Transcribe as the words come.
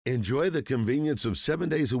Enjoy the convenience of 7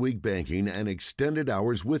 days a week banking and extended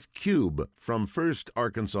hours with Cube from First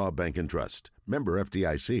Arkansas Bank and Trust. Member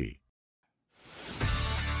FDIC.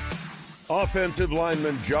 Offensive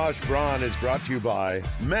lineman Josh Braun is brought to you by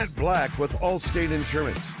Matt Black with Allstate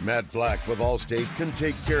Insurance. Matt Black with Allstate can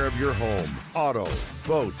take care of your home, auto,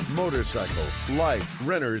 boat, motorcycle, life,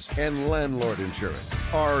 renters, and landlord insurance.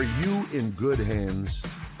 Are you in good hands?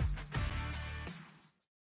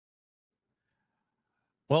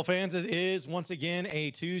 Well, fans, it is once again a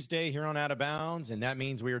Tuesday here on Out of Bounds, and that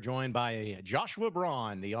means we are joined by Joshua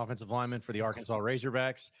Braun, the offensive lineman for the Arkansas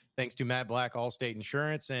Razorbacks. Thanks to Matt Black, Allstate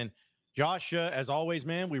Insurance. And Josh, as always,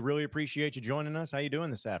 man, we really appreciate you joining us. How you doing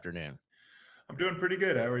this afternoon? I'm doing pretty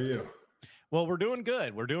good. How are you? Well, we're doing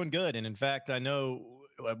good. We're doing good. And in fact, I know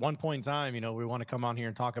at one point in time, we want to come on here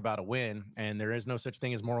and talk about a win, and there is no such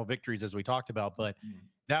thing as moral victories as we talked about, but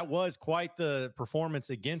that was quite the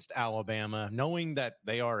performance against Alabama, knowing that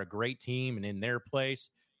they are a great team and in their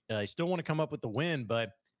place. You still want to come up with the win,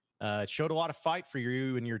 but it showed a lot of fight for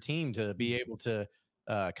you and your team to be able to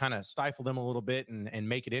kind of stifle them a little bit and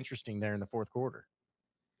make it interesting there in the fourth quarter.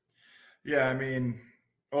 Yeah, I mean,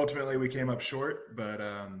 ultimately we came up short, but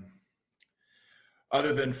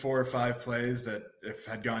other than 4 or 5 plays that if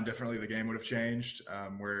had gone differently, the game would have changed.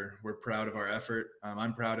 We're proud of our effort.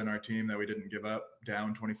 I'm proud in our team that we didn't give up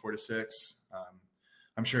down 24-6.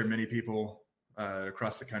 I'm sure many people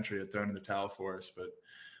across the country had thrown in the towel for us, but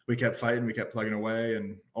we kept fighting, we kept plugging away,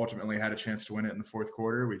 and ultimately had a chance to win it in the fourth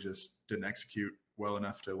quarter. We just didn't execute well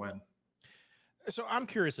enough to win. So I'm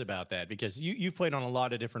curious about that because you've played on a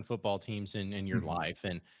lot of different football teams in your life,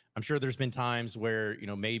 and I'm sure there's been times where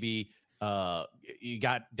maybe you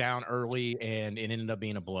got down early and it ended up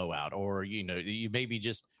being a blowout, or you maybe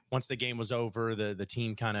just once the game was over, the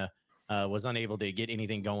team kind of was unable to get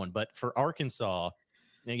anything going. But for Arkansas,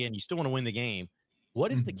 again, you still want to win the game.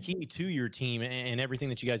 What is the key to your team and everything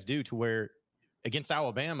that you guys do to where against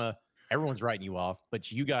Alabama, everyone's writing you off,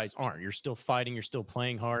 but you guys aren't? You're still fighting, you're still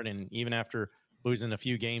playing hard, and even after losing a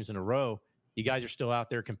few games in a row, you guys are still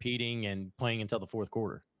out there competing and playing until the fourth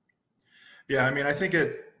quarter. Yeah, I mean, I think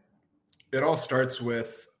it all starts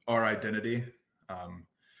with our identity.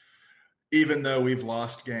 Even though we've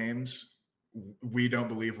lost games, we don't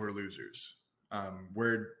believe we're losers.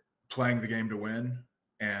 We're playing the game to win,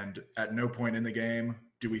 and at no point in the game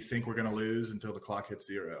do we think we're going to lose until the clock hits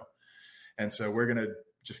 0. And so we're going to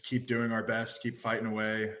just keep doing our best, keep fighting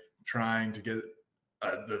away, trying to get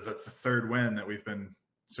the third win that we've been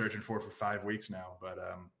searching for 5 weeks now. But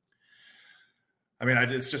I mean,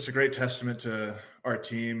 it's just a great testament to our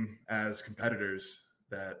team as competitors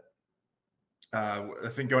that I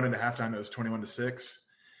think going into halftime, it was 21-6.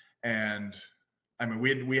 And I mean,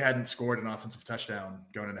 we hadn't scored an offensive touchdown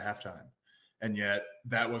going into halftime. And yet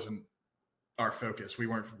that wasn't our focus. We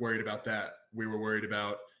weren't worried about that. We were worried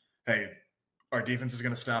about, hey, our defense is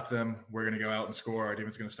going to stop them. We're going to go out and score. Our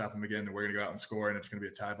defense is going to stop them again. Then we're going to go out and score, and it's going to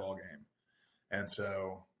be a tie ball game. And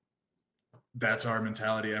so that's our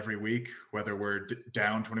mentality every week, whether we're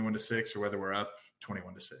down 21-6 or whether we're up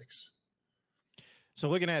 21-6. So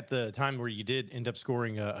looking at the time where you did end up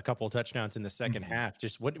scoring a couple of touchdowns in the second half,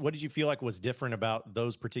 just what did you feel like was different about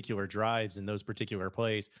those particular drives and those particular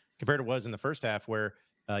plays compared to what was in the first half where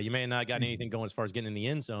you may have not gotten anything going as far as getting in the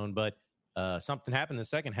end zone, but something happened in the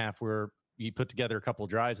second half where you put together a couple of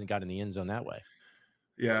drives and got in the end zone that way?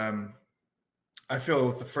 Yeah, I feel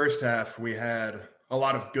with the first half we had a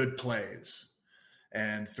lot of good plays,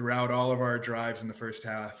 and throughout all of our drives in the first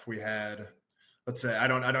half, we had, let's say, I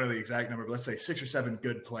don't know the exact number, but let's say 6 or 7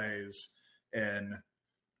 good plays in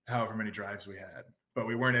however many drives we had. But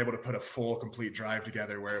we weren't able to put a full, complete drive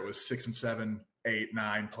together where it was 6 and 7, 8,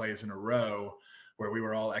 9 plays in a row, where we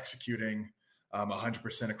were all executing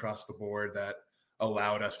 100% across the board that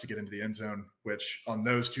allowed us to get into the end zone, which on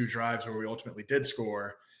those 2 drives where we ultimately did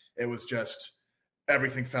score, it was just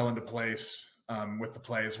everything fell into place with the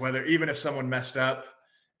plays. Whether even if someone messed up,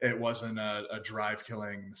 it wasn't a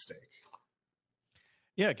drive-killing mistake.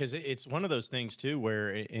 Yeah, because it's one of those things, too,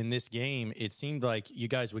 where in this game, it seemed like you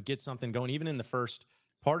guys would get something going. Even in the first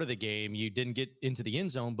part of the game, you didn't get into the end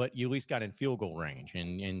zone, but you at least got in field goal range.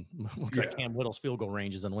 And looks like Cam Little's field goal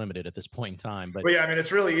range is unlimited at this point in time. But well, yeah, I mean,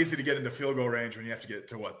 it's really easy to get into field goal range when you have to get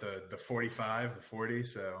to the 45, the 40.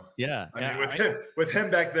 So yeah, I mean, with him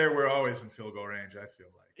back there, we're always in field goal range, I feel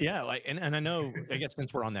like. Yeah, and I know, I guess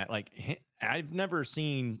since we're on that, I've never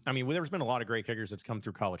seen, I mean, there's been a lot of great kickers that's come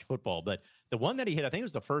through college football, but the one that he hit, I think it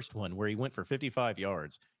was the first one where he went for 55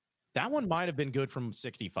 yards. That one might have been good from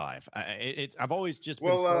 65. I've always just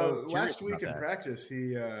been last week in practice,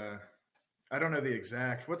 he I don't know the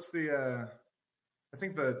exact. What's the I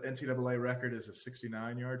think the NCAA record is a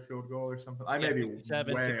 69-yard field goal or something. I may be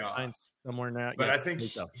way off. Somewhere now. But I think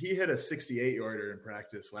he hit a 68-yarder in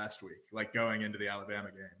practice last week, like going into the Alabama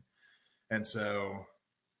game. And so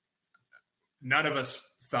none of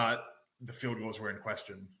us thought the field goals were in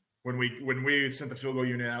question. When we sent the field goal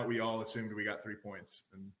unit out, we all assumed we got 3 points.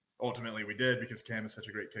 And ultimately we did because Cam is such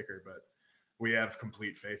a great kicker. But we have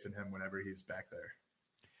complete faith in him whenever he's back there.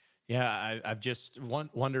 Yeah, I've just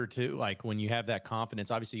wondered too, like when you have that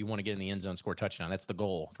confidence, obviously you want to get in the end zone, score a touchdown. That's the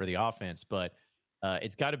goal for the offense. But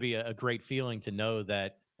it's got to be a great feeling to know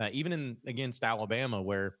that even against Alabama,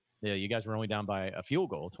 where you guys were only down by a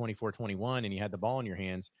field goal, 24-21, and you had the ball in your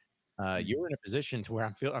hands, you were in a position to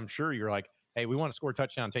where I'm sure you're like, hey, we want to score a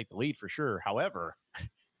touchdown, take the lead for sure. However,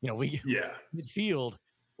 midfield,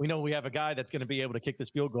 we know we have a guy that's going to be able to kick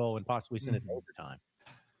this field goal and possibly send it to overtime.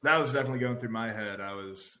 That was definitely going through my head.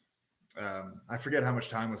 I forget how much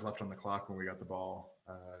time was left on the clock when we got the ball.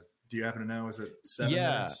 Do you happen to know? Was it 7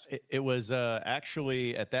 minutes? Yeah, it was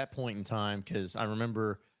actually at that point in time, because I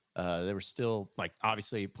remember there was still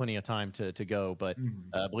obviously plenty of time to go, but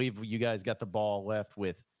I believe you guys got the ball left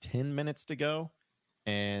with 10 minutes to go,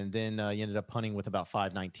 and then you ended up punting with about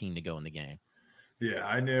 5:19 to go in the game. Yeah,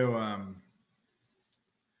 I knew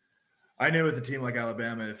with a team like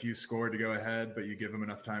Alabama, if you scored to go ahead, but you give them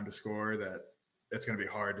enough time to score, that it's going to be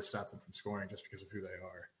hard to stop them from scoring just because of who they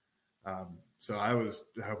are. So I was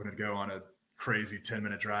hoping to go on a crazy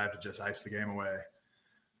 10-minute drive to just ice the game away.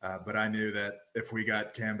 But I knew that if we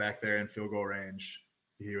got Cam back there in field goal range,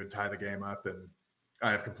 he would tie the game up. And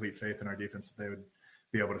I have complete faith in our defense that they would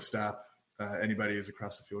be able to stop anybody who's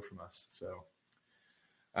across the field from us. So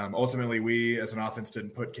ultimately, we as an offense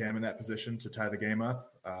didn't put Cam in that position to tie the game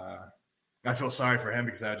up. I feel sorry for him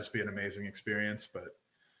because that would just be an amazing experience. But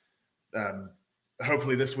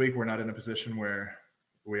hopefully this week we're not in a position where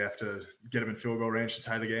we have to get him in field goal range to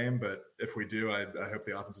tie the game. But if we do, I hope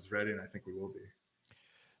the offense is ready, and I think we will be.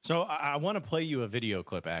 So I want to play you a video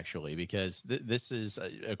clip, actually, because this is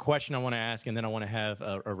a question I want to ask, and then I want to have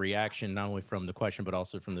a reaction not only from the question but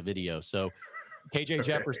also from the video. So KJ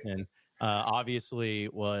Jefferson obviously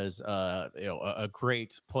was a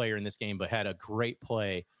great player in this game, but had a great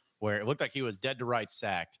play where it looked like he was dead to right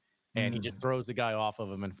sacked. And he just throws the guy off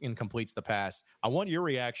of him and incompletes the pass. I want your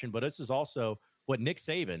reaction, but this is also what Nick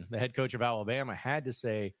Saban, the head coach of Alabama, had to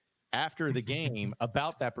say after the game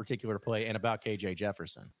about that particular play and about KJ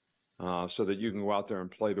Jefferson. So that you can go out there and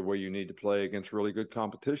play the way you need to play against really good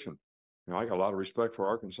competition. I got a lot of respect for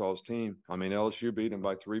Arkansas's team. I mean, LSU beat them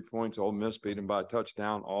by 3 points. Ole Miss beat them by a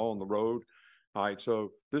touchdown, all on the road. All right,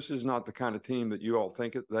 so this is not the kind of team that you all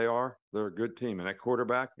think they are. They're a good team, and that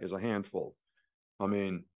quarterback is a handful. I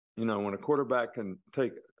mean, when a quarterback can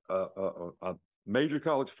take a major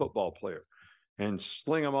college football player and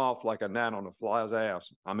sling him off like a gnat on a fly's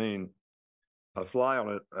ass. I mean, a fly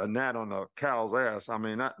on a gnat on a cow's ass. I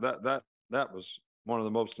mean, that was one of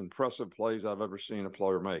the most impressive plays I've ever seen a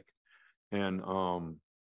player make. And,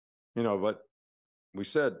 but we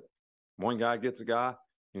said one guy gets a guy,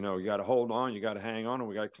 you got to hold on, you got to hang on, and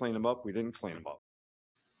we got to clean him up. We didn't clean him up.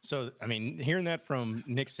 So, I mean, hearing that from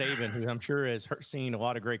Nick Saban, who I'm sure has seen a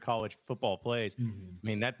lot of great college football plays, I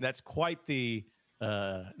mean, that's quite the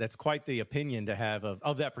opinion to have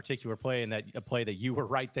of that particular play, and that a play that you were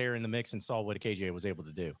right there in the mix and saw what KJ was able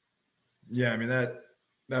to do. Yeah, I mean, that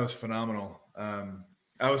was phenomenal.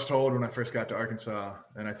 I was told when I first got to Arkansas,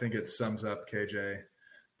 and I think it sums up KJ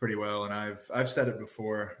pretty well, and I've said it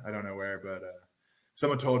before, I don't know where, but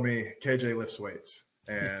someone told me KJ lifts weights,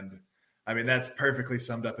 and I mean, that's perfectly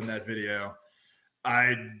summed up in that video.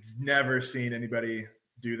 I'd never seen anybody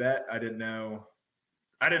do that. I didn't know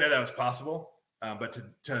that was possible. But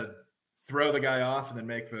to throw the guy off and then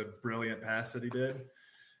make the brilliant pass that he did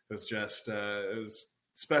was just it was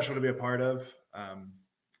special to be a part of.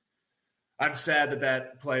 I'm sad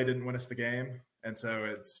that play didn't win us the game, and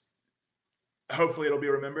so hopefully it'll be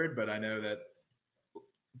remembered. But I know that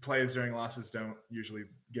plays during losses don't usually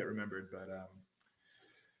get remembered. But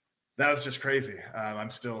that was just crazy. I'm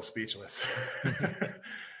still speechless.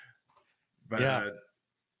 But yeah.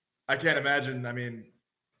 I can't imagine. I mean,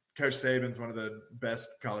 Coach Saban's one of the best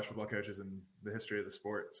college football coaches in the history of the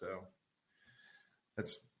sport. So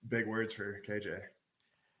that's big words for KJ.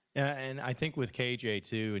 Yeah, and I think with KJ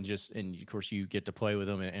too, and of course you get to play with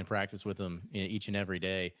him and practice with him each and every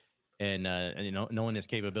day, and knowing his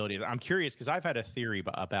capabilities. I'm curious because I've had a theory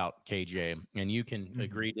about KJ, and you can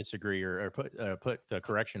agree, disagree, or put a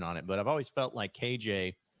correction on it. But I've always felt like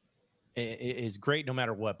KJ is great no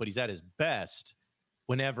matter what, but he's at his best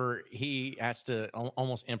whenever he has to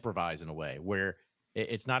almost improvise in a way where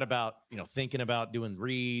It's not about, thinking about doing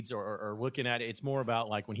reads or looking at it. It's more about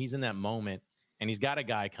like when he's in that moment and he's got a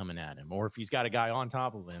guy coming at him, or if he's got a guy on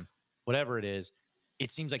top of him, whatever it is, it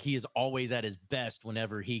seems like he is always at his best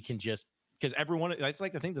whenever he can just, because everyone, it's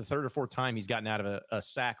like, I think the third or fourth time he's gotten out of a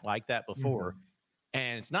sack like that before.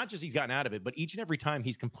 And it's not just he's gotten out of it, but each and every time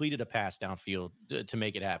he's completed a pass downfield to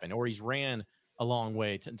make it happen, or he's ran a long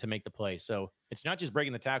way to make the play. So it's not just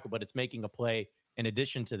breaking the tackle, but it's making a play in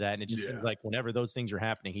addition to that. And it just seems like whenever those things are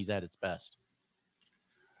happening, he's at its best.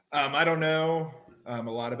 I don't know a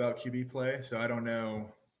lot about QB play, so I don't know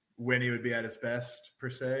when he would be at his best per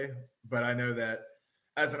se, but I know that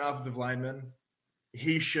as an offensive lineman,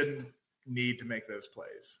 he shouldn't need to make those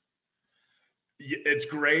plays. It's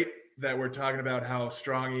great that we're talking about how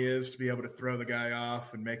strong he is to be able to throw the guy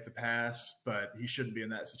off and make the pass, but he shouldn't be in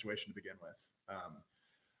that situation to begin with.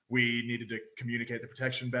 We needed to communicate the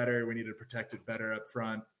protection better. We needed to protect it better up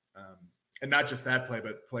front. And not just that play,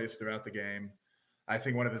 but plays throughout the game. I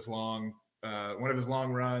think one of his long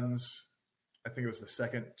runs, I think it was the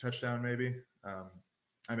second touchdown, maybe.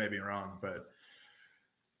 I may be wrong, but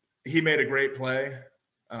he made a great play.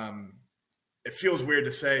 It feels weird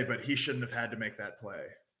to say, but he shouldn't have had to make that play.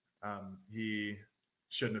 He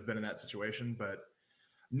shouldn't have been in that situation, but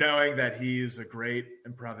knowing that he's a great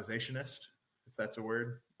improvisationist, if that's a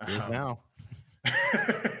word. He is now.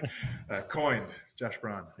 Coined, Josh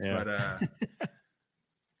Braun. Yeah. But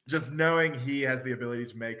just knowing he has the ability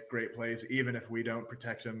to make great plays, even if we don't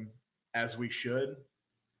protect him as we should,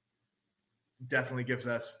 definitely gives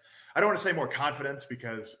us, I don't want to say more confidence,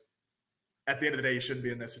 because at the end of the day, you shouldn't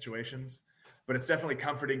be in those situations. But it's definitely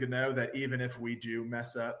comforting to know that even if we do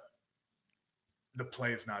mess up, the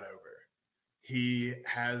play is not over. He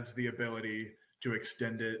has the ability to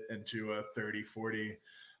extend it into a 30, 40.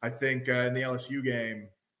 I think in the LSU game,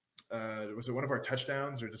 was it one of our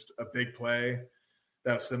touchdowns or just a big play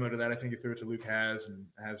that was similar to that? I think he threw it to Luke Has, and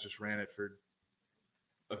Has just ran it for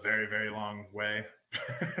a very, very long way.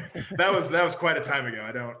 that was quite a time ago.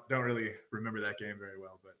 I don't really remember that game very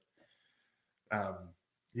well, but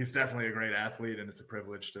he's definitely a great athlete, and it's a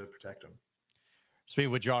privilege to protect him. Speaking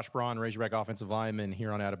with Josh Braun, Razorback offensive lineman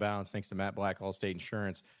here on Out of Bounds, thanks to Matt Black, Allstate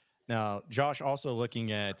Insurance. Now, Josh, also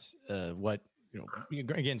looking at what,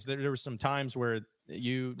 again, so there were some times where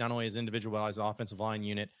you, not only as individual, but as an offensive line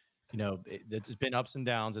unit, there's been ups and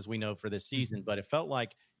downs, as we know, for this season, but it felt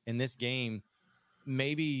like in this game,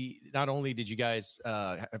 maybe not only did you guys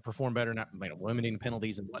perform better, not limiting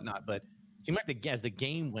penalties and whatnot, but it seemed like as the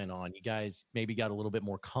game went on, you guys maybe got a little bit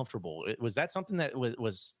more comfortable. Was that something that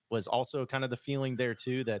was also kind of the feeling there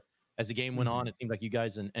too, that as the game went on, it seemed like you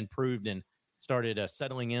guys improved and started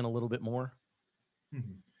settling in a little bit more?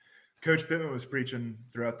 Mm-hmm. Coach Pittman was preaching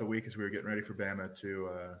throughout the week as we were getting ready for Bama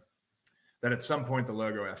that at some point the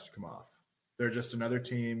logo has to come off. They're just another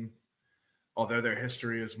team. Although their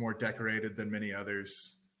history is more decorated than many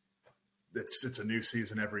others, it's a new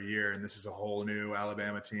season every year, and this is a whole new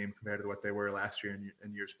Alabama team compared to what they were last year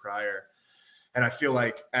and years prior. And I feel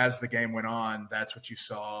like as the game went on, that's what you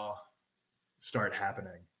saw start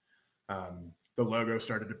happening. The logo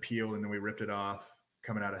started to peel, and then we ripped it off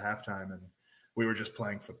coming out of halftime, and we were just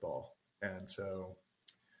playing football. And so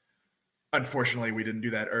unfortunately, we didn't do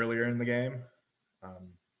that earlier in the game,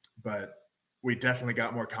 but we definitely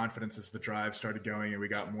got more confidence as the drive started going, and we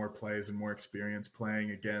got more plays and more experience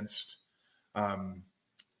playing against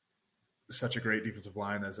such a great defensive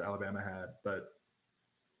line as Alabama had. But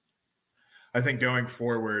I think going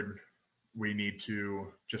forward, we need to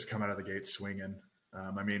just come out of the gate swinging.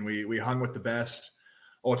 We hung with the best.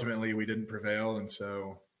 Ultimately, we didn't prevail, and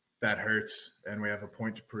so that hurts. And we have a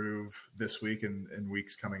point to prove this week and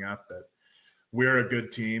weeks coming up that we're a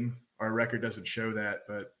good team. Our record doesn't show that,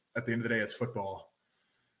 but at the end of the day, it's football.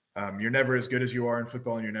 You're never as good as you are in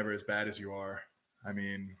football, and you're never as bad as you are.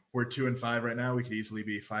 We're 2-5 right now. We could easily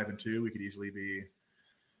be 5-2. We could easily be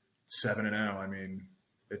 7-0.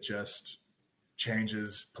 It just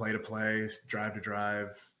changes play to play, drive to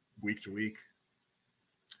drive, week to week.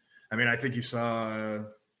 I think you saw.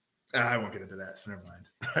 I won't get into that, so never mind.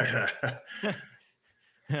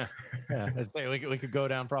 We could go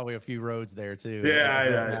down probably a few roads there too.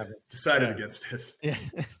 Yeah, I decided against it. Yeah,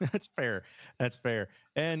 that's fair. That's fair.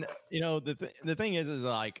 And the thing is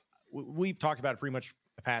like we've talked about it pretty much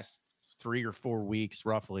the past 3 or 4 weeks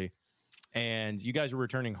roughly, and you guys were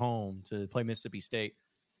returning home to play Mississippi State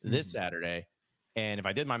this Saturday. And if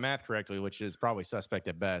I did my math correctly, which is probably suspect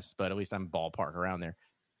at best, but at least I'm ballpark around there.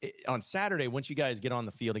 On Saturday, once you guys get on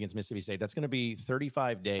the field against Mississippi State, that's going to be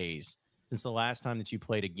 35 days since the last time that you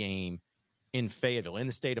played a game in Fayetteville, in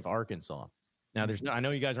the state of Arkansas. Now, I know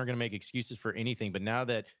you guys aren't going to make excuses for anything, but now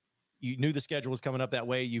that you knew the schedule was coming up that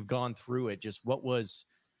way. You've gone through it. Just what was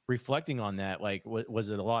reflecting on that? Like, was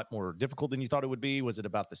it a lot more difficult than you thought it would be? Was it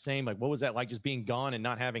about the same? Like, what was that like, just being gone and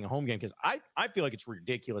not having a home game? Because I feel like it's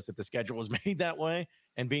ridiculous that the schedule was made that way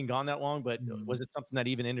and being gone that long. But was it something that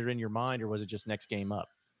even entered in your mind, or was it just next game up?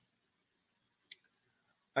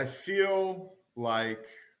 I feel like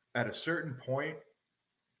at a certain point,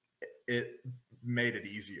 it made it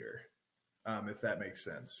easier, if that makes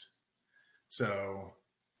sense. So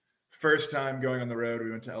first time going on the road,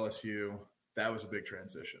 we went to LSU. That was a big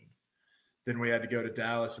transition. Then we had to go to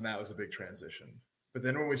Dallas, and that was a big transition. But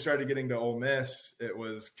then when we started getting to Ole Miss, it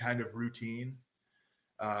was kind of routine.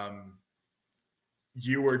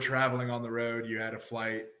 You were traveling on the road. You had a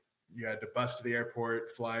flight. You had to bus to the airport,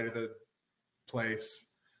 fly to the place,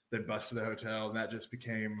 then bus to the hotel, and that just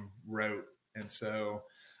became rote. And so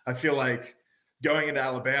I feel like going into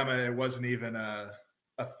Alabama, it wasn't even a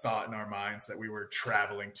thought in our minds that we were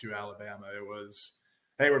traveling to Alabama. It was,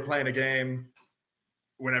 hey, we're playing a game.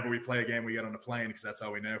 Whenever we play a game, we get on a plane because that's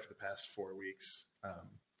all we know for the past 4 weeks.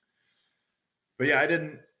 But yeah,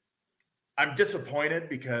 I'm disappointed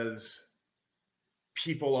because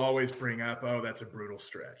people always bring up, oh, that's a brutal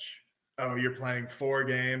stretch. Oh, you're playing 4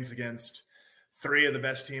 games against 3 of the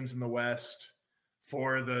best teams in the West,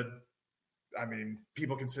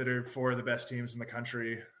 people consider 4 of the best teams in the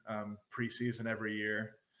country preseason every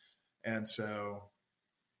year. And so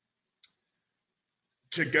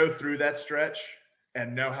to go through that stretch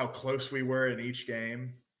and know how close we were in each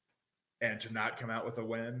game and to not come out with a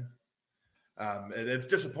win, it's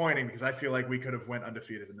disappointing because I feel like we could have went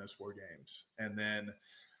undefeated in those 4 games. And then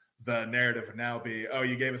the narrative would now be, oh,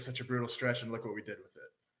 you gave us such a brutal stretch and look what we did with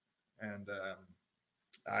it. And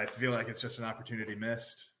I feel like it's just an opportunity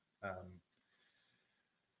missed.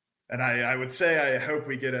 And I would say I hope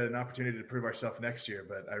we get an opportunity to prove ourselves next year,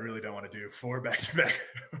 but I really don't want to do 4 back-to-back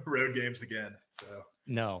road games again. So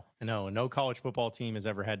no college football team has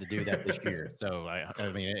ever had to do that this year. So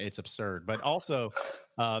I mean, it's absurd. But also,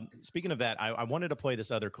 speaking of that, I wanted to play this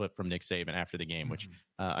other clip from Nick Saban after the game, which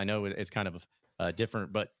I know it's kind of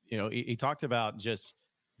different, but he talked about just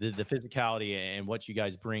the physicality and what you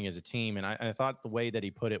guys bring as a team. And I thought the way that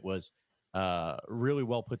he put it was really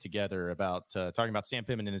well put together about talking about Sam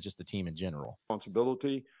Pittman and just the team in general.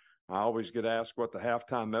 Responsibility. I always get asked what the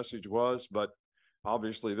halftime message was, but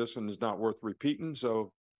obviously this one is not worth repeating.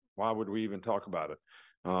 So why would we even talk about it?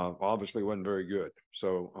 Obviously wasn't very good.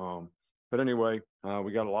 So, but anyway,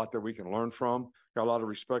 we got a lot that we can learn from. Got a lot of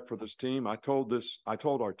respect for this team. I told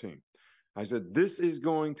our team, I said, this is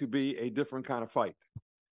going to be a different kind of fight,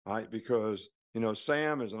 right? Because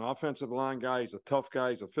Sam is an offensive line guy. He's a tough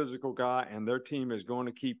guy. He's a physical guy, and their team is going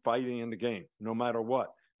to keep fighting in the game, no matter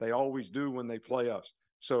what. They always do when they play us.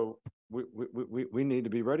 So we need to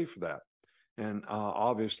be ready for that. And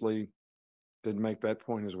obviously didn't make that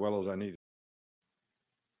point as well as I needed.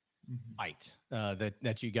 Fight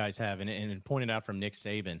that you guys have, and pointed out from Nick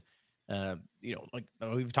Saban. Like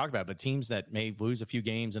we've talked about, but teams that may lose a few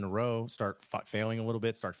games in a row start failing a little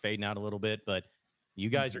bit, start fading out a little bit, but you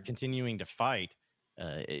guys are continuing to fight.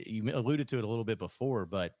 You alluded to it a little bit before,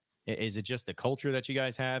 but is it just the culture that you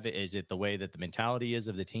guys have? Is it the way that the mentality is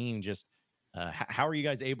of the team? Just how are you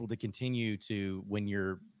guys able to continue to, when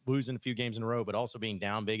you're losing a few games in a row, but also being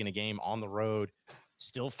down big in a game on the road,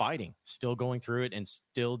 still fighting, still going through it, and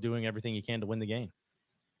still doing everything you can to win the game?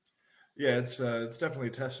 Yeah, it's definitely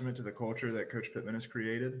a testament to the culture that Coach Pittman has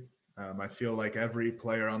created. I feel like every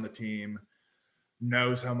player on the team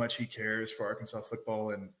knows how much he cares for Arkansas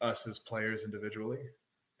football and us as players individually.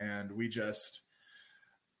 And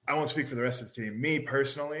I won't speak for the rest of the team. Me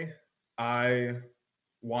personally, I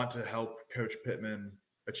want to help Coach Pittman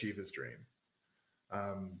achieve his dream.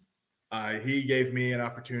 He gave me an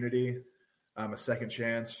opportunity, a second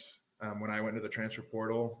chance when I went to the transfer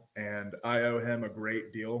portal, and I owe him a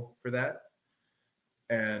great deal for that.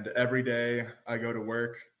 And every day I go to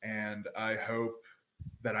work and I hope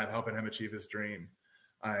that I'm helping him achieve his dream.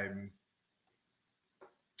 I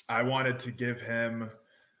wanted to give him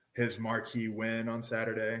his marquee win on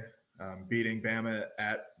Saturday. Beating Bama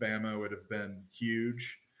at Bama would have been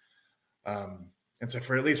huge. And so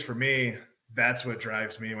at least for me, that's what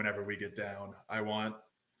drives me whenever we get down. I want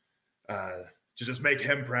to just make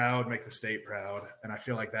him proud, make the state proud. And I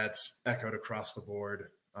feel like that's echoed across the board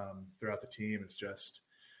throughout the team. It's just,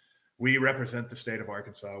 we represent the state of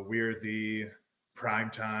Arkansas. We're the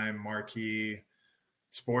primetime marquee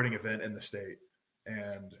sporting event in the state.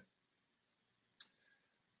 And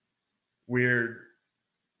we're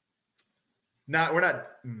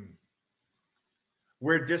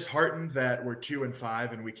disheartened that we're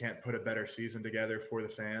 2-5 and we can't put a better season together for the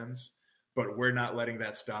fans. but we're not letting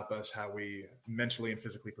that stop us how we mentally and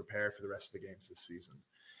physically prepare for the rest of the games this season.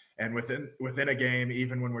 And within a game,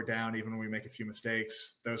 even when we're down, even when we make a few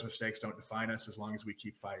mistakes, those mistakes don't define us as long as we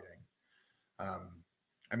keep fighting.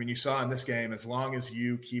 I mean, you saw in this game, as long as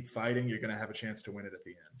you keep fighting, you're going to have a chance to win it at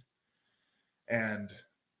the end. And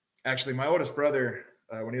actually, my oldest brother,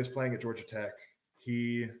 when he was playing at Georgia Tech,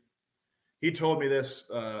 he told me this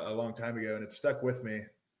a long time ago, and it stuck with me.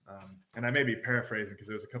 And I may be paraphrasing because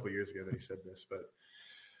it was a couple of years ago that he said this, but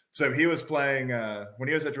so he was playing when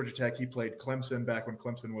he was at Georgia Tech. He played Clemson back when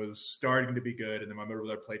Clemson was starting to be good, and then my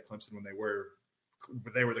brother played Clemson when they were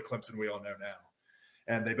the Clemson we all know now,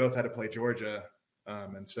 and they both had to play Georgia.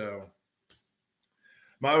 And so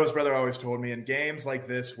my oldest brother always told me, in games like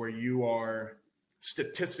this where you are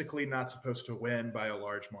statistically not supposed to win by a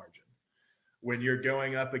large margin, when you're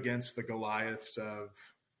going up against the Goliaths of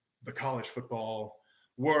the college football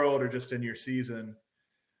world or just in your season,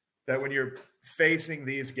 that when you're facing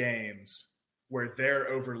these games where they're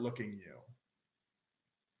overlooking you,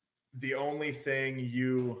 the only thing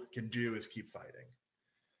you can do is keep fighting.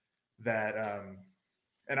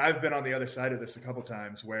 And I've been on the other side of this a couple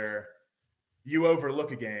times where you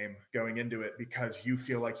overlook a game going into it because you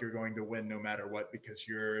feel like you're going to win no matter what, because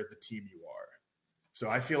you're the team you are. So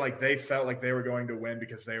I feel like they felt like they were going to win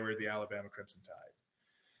because they were the Alabama Crimson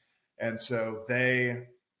Tide. And so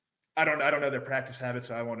I don't know their practice habits,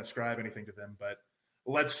 so I won't ascribe anything to them, but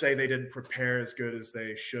let's say they didn't prepare as good as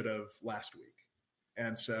they should have last week.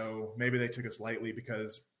 And so maybe they took us lightly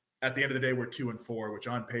because at the end of the day, we're 2-4, which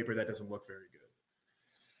on paper, that doesn't look very good.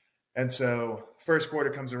 And so first quarter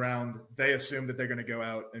comes around, they assume that they're going to go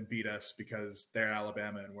out and beat us because they're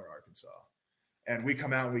Alabama and we're Arkansas. And we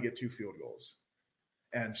come out and we get 2 field goals.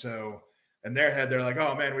 And so in their head, they're like,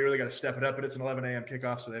 oh man, we really got to step it up. But it's an 11 a.m.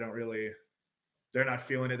 kickoff, so they're not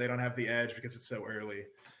feeling it. They don't have the edge because it's so early.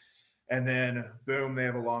 And then boom, they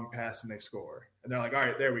have a long pass and they score. And they're like, all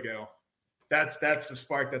right, there we go. That's the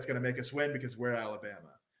spark that's going to make us win because we're Alabama.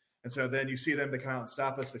 And so then you see them, they come out and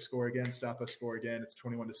stop us. They score again, stop us, score again. It's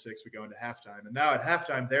 21-6. We go into halftime. And now at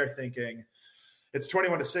halftime, they're thinking it's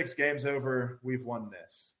 21-6, game's over. We've won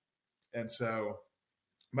this. And so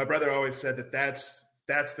my brother always said that that's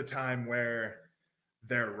the time where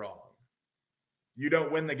they're wrong. You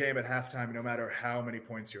don't win the game at halftime no matter how many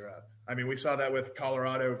points you're up. I mean, we saw that with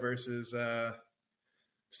Colorado versus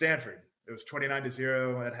Stanford. It was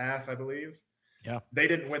 29-0 at half, I believe. Yeah. They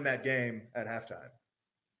didn't win that game at halftime.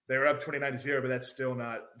 They were up 29-0, but that's still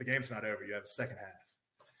not – the game's not over. You have a second half.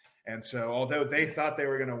 And so although they thought they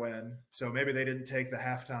were going to win, so maybe they didn't take the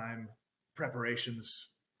halftime preparations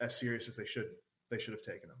as serious as they should have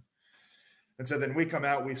taken them. And so then we come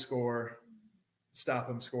out, we score, stop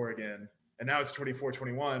them, score again. And now it's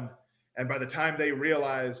 24-21. And by the time they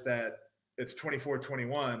realize that it's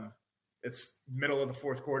 24-21, it's middle of the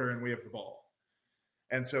fourth quarter and we have the ball.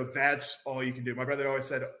 And so that's all you can do. My brother always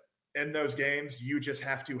said, in those games, you just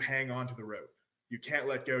have to hang on to the rope. You can't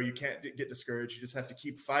let go. You can't get discouraged. You just have to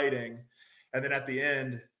keep fighting. And then at the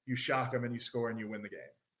end, you shock them and you score and you win the game.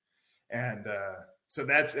 And so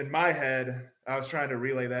that's in my head. I was trying to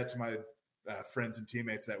relay that to my friends and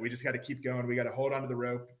teammates, that we just got to keep going. We got to hold on to the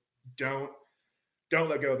rope. Don't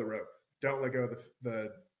let go of the rope. Don't let go of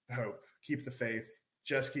the hope. Keep the faith.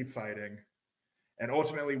 Just keep fighting. And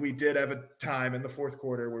ultimately, we did have a time in the fourth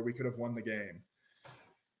quarter where we could have won the game.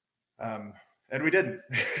 And we didn't.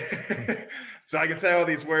 So I can say all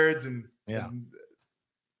these words and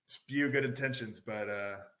spew good intentions, but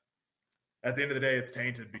at the end of the day, it's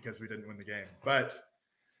tainted because we didn't win the game. But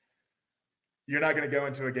you're not going to go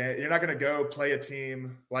into a game. You're not going to go play a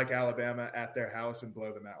team like Alabama at their house and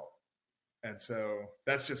blow them out. And so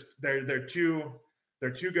that's just they're too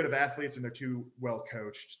good of athletes and they're too well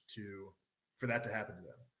coached for that to happen to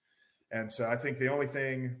them. And so I think the only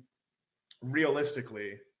thing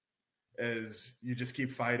realistically is you just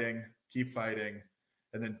keep fighting,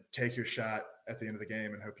 and then take your shot at the end of the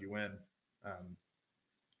game and hope you win,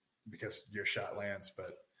 because your shot lands.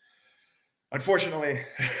 But unfortunately,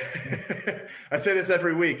 I say this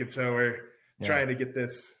every week, and so we're trying to get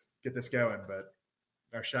this going, but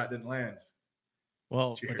our shot didn't land.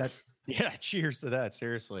 Well, cheers. Cheers to that.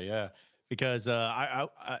 Seriously, yeah, because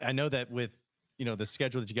I know that with the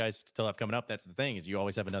schedule that you guys still have coming up, that's the thing, is you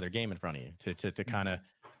always have another game in front of you to kind of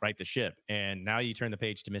right the ship. And now you turn the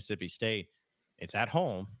page to Mississippi State. It's at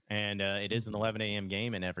home, and it is an 11 a.m.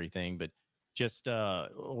 game and everything. But just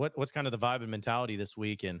what's kind of the vibe and mentality this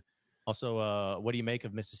week? And also, what do you make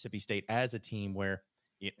of Mississippi State as a team where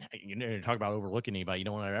you talk about overlooking anybody? You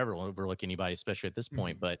don't want to ever overlook anybody, especially at this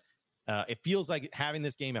point. But it feels like having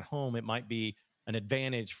this game at home, it might be an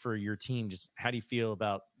advantage for your team. Just how do you feel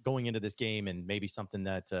about going into this game and maybe something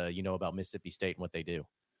that you know about Mississippi State and what they do?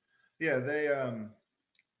 Yeah,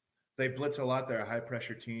 they blitz a lot. They're a high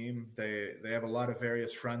pressure team. They have a lot of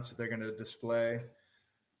various fronts that they're going to display.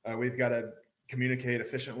 We've got to communicate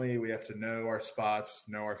efficiently. We have to know our spots,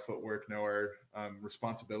 know our footwork, know our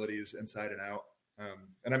responsibilities inside and out.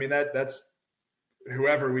 And I mean, that's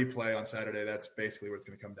whoever we play on Saturday, that's basically what it's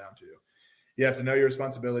going to come down to. You have to know your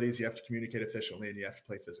responsibilities, you have to communicate efficiently, and you have to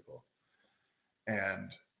play physical.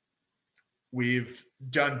 And we've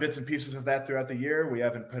done bits and pieces of that throughout the year. We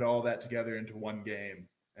haven't put all that together into one game.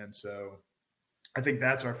 And so I think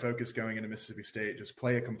that's our focus going into Mississippi State. Just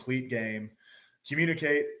play a complete game,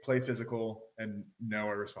 communicate, play physical, and know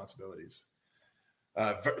our responsibilities.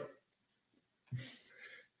 I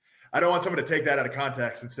don't want someone to take that out of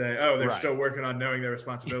context and say, oh, they're still working on knowing their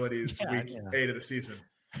responsibilities week 8 of the season.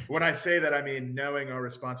 When I say that, I mean knowing our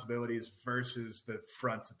responsibilities versus the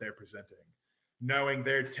fronts that they're presenting, knowing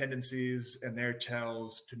their tendencies and their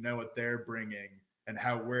tells to know what they're bringing and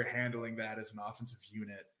how we're handling that as an offensive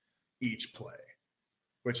unit each play,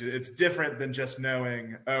 which it's different than just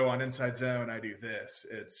knowing, oh, on inside zone, I do this.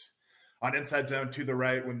 It's on inside zone to the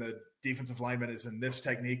right when the defensive lineman is in this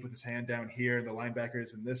technique with his hand down here and the linebacker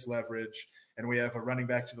is in this leverage, and we have a running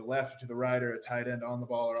back to the left or to the right or a tight end on the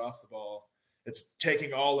ball or off the ball. It's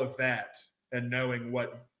taking all of that and knowing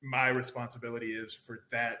what my responsibility is for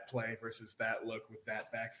that play versus that look with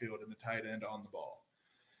that backfield and the tight end on the ball.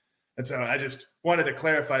 And so I just wanted to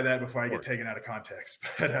clarify that before I get taken out of context.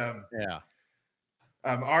 But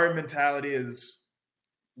our mentality is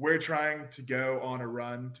we're trying to go on a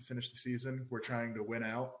run to finish the season. We're trying to win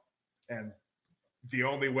out. And the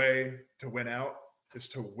only way to win out is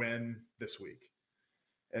to win this week.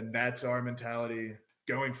 And that's our mentality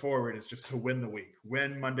going forward, is just to win the week,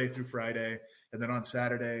 win Monday through Friday, and then on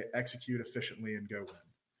Saturday, execute efficiently and go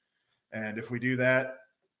win. And if we do that,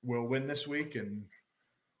 we'll win this week, and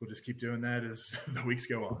we'll just keep doing that as the weeks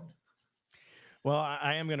go on. Well,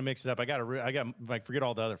 I am going to mix it up. I got like, forget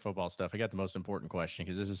all the other football stuff. I got the most important question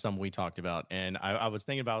because this is something we talked about. And I was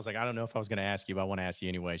thinking about, I was like, I don't know if I was going to ask you, but I want to ask you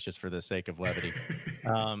anyways, just for the sake of levity.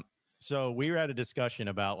 So we were at a discussion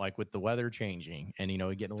about, like, with the weather changing and, you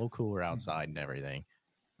know, getting a little cooler outside and everything.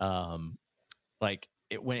 Like,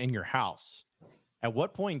 it went in your house. At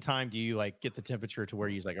what point in time do you, like, get the temperature to where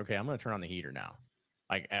you're like, okay, I'm going to turn on the heater now?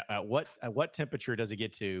 Like, at what temperature does it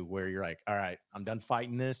get to where you're like, all right, I'm done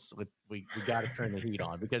fighting this. We got to turn the heat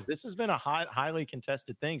on, because this has been a highly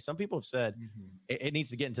contested thing. Some people have said it needs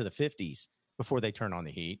to get into the 50s before they turn on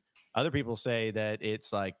the heat. Other people say that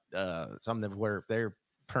it's like something where they're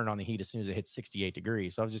turning on the heat as soon as it hits 68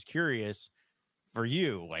 degrees. So I was just curious for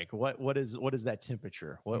you, like, what is that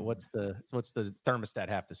temperature? What's the thermostat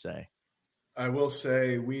have to say? I will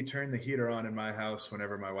say we turn the heater on in my house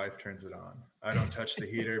whenever my wife turns it on. I don't touch the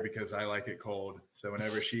heater because I like it cold. So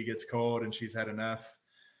whenever she gets cold and she's had enough,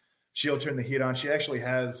 she'll turn the heat on. She actually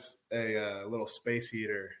has a little space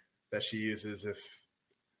heater that she uses.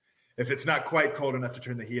 If it's not quite cold enough to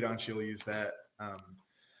turn the heat on, she'll use that.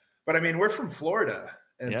 But I mean, we're from Florida.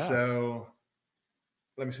 And so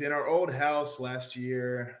let me see, in our old house last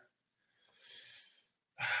year,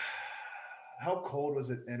 how cold was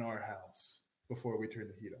it in our house before we turned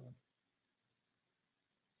the heat on?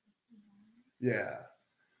 Yeah.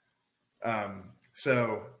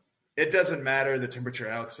 So it doesn't matter the temperature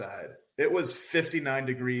outside. It was 59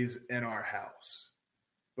 degrees in our house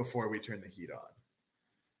before we turned the heat on.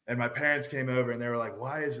 And my parents came over and they were like,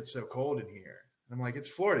 why is it so cold in here? And I'm like, it's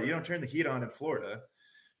Florida. You don't turn the heat on in Florida.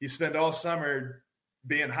 You spend all summer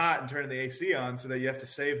being hot and turning the AC on so that you have to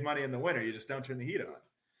save money in the winter. You just don't turn the heat on.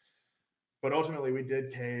 But ultimately, we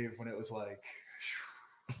did cave when it was like,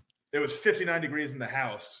 it was 59 degrees in the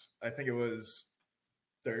house. I think it was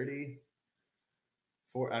 30.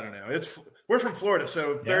 I don't know. We're from Florida,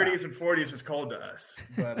 so 30s and 40s is cold to us.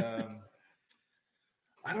 But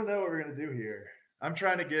I don't know what we're going to do here. I'm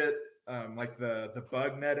trying to get like the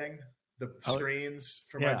bug netting, the screens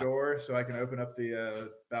for my door, so I can open up the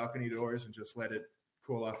balcony doors and just let it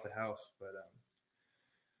cool off the house. But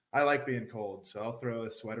I like being cold, so I'll throw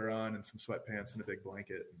a sweater on and some sweatpants and a big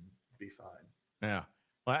blanket and be fine. Yeah.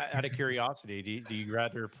 Well, out of curiosity, do you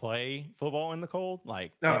rather play football in the cold?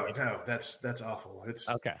 Like, no, that's awful. It's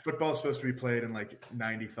okay. Football's supposed to be played in like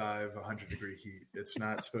 95, 100 degree heat. It's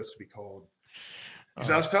not supposed to be cold.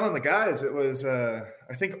 Because I was telling the guys, it was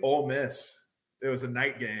I think Ole Miss. It was a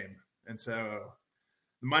night game, and so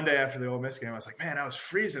the Monday after the Ole Miss game, I was like, man, I was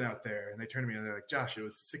freezing out there. And they turned to me and they're like, Josh, it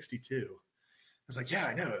was 62. I was like, yeah,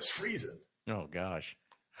 I know, it was freezing. Oh gosh.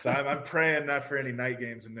 So I'm praying not for any night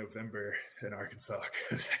games in November in Arkansas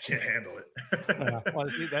because I can't handle it. Well,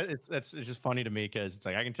 see, that's it's just funny to me because it's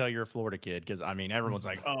like I can tell you're a Florida kid because I mean everyone's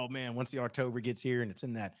like, oh man, once the October gets here and it's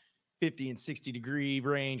in that 50 and 60-degree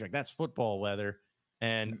range, like that's football weather.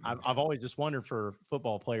 And I've always just wondered for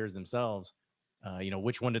football players themselves,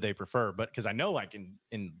 which one do they prefer? But because I know like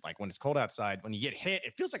in like when it's cold outside, when you get hit,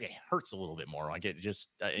 it feels like it hurts a little bit more. Like it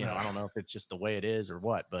just I don't know if it's just the way it is or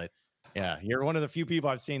what, but. Yeah, you're one of the few people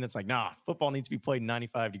I've seen that's like, nah, football needs to be played in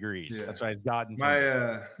 95 degrees. Yeah. That's why God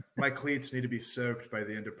intended. My cleats need to be soaked by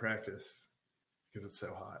the end of practice because it's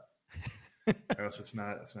so hot. Or else it's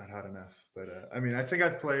not hot enough. But I mean, I think I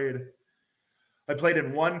played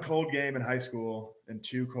in one cold game in high school and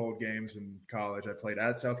 2 cold games in college. I played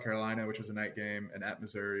at South Carolina, which was a night game, and at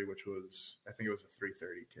Missouri, which was, I think it was a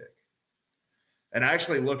 3:30 kick. And I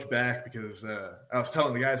actually looked back because I was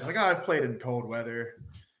telling the guys, like, oh, I've played in cold weather.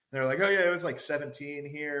 They're like, oh, yeah, it was like 17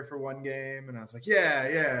 here for one game. And I was like, yeah.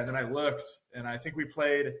 And then I looked, and I think when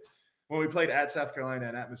we played at South Carolina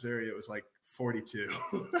and at Missouri, it was like 42.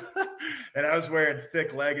 And I was wearing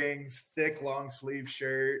thick leggings, thick long sleeve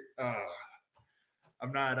shirt.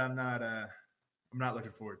 I'm not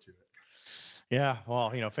looking forward to it. Yeah,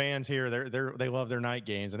 well, fans here, they love their night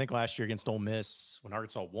games. I think last year against Ole Miss, when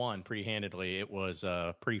Arkansas won pretty handedly, it was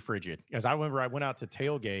pretty frigid. Because I remember I went out to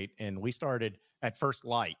tailgate, and we started at first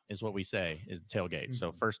light, is what we say, is the tailgate. Mm-hmm.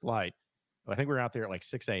 So first light, I think we were out there at like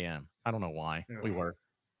 6 a.m. I don't know why we were.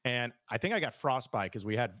 And I think I got frostbite because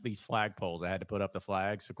we had these flag poles. I had to put up the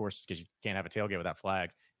flags, of course, because you can't have a tailgate without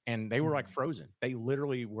flags. And they were like frozen. They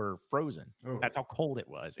literally were frozen. Oh. That's how cold it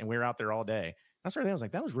was. And we were out there all day. That's sort of thing. I was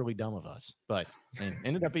like, that was really dumb of us, but it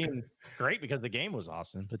ended up being great because the game was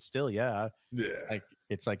awesome. But still, yeah. Like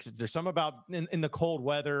it's like there's some about in the cold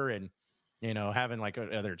weather and having like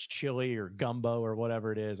whether it's chili or gumbo or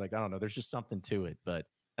whatever it is. Like I don't know, there's just something to it. But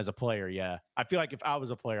as a player, yeah, I feel like if I was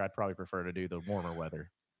a player, I'd probably prefer to do the warmer weather.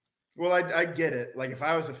 Well, I get it. Like if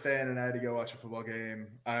I was a fan and I had to go watch a football game,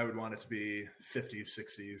 I would want it to be 50s,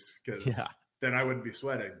 60s because then I wouldn't be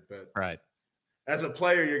sweating. But right. As a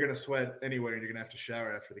player, you're going to sweat anyway, and you're going to have to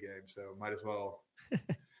shower after the game. So might as well,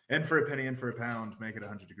 in for a penny, in for a pound, make it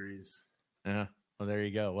 100 degrees. Yeah. Well, there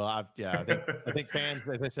you go. Well, I think fans,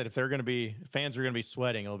 as I said, if fans are going to be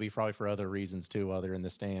sweating, it'll be probably for other reasons too, while they're in the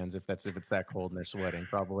stands. If it's that cold and they're sweating,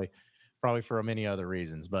 probably for many other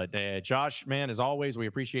reasons. But Josh, man, as always, we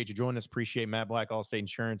appreciate you joining us. Appreciate Matt Black, Allstate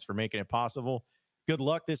Insurance, for making it possible. Good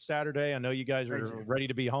luck this Saturday. I know you guys are ready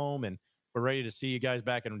to be home, and we're ready to see you guys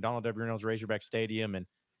back in Donald W. Reynolds Razorback Stadium. And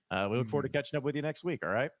we look forward to catching up with you next week.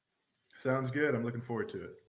 All right. Sounds good. I'm looking forward to it.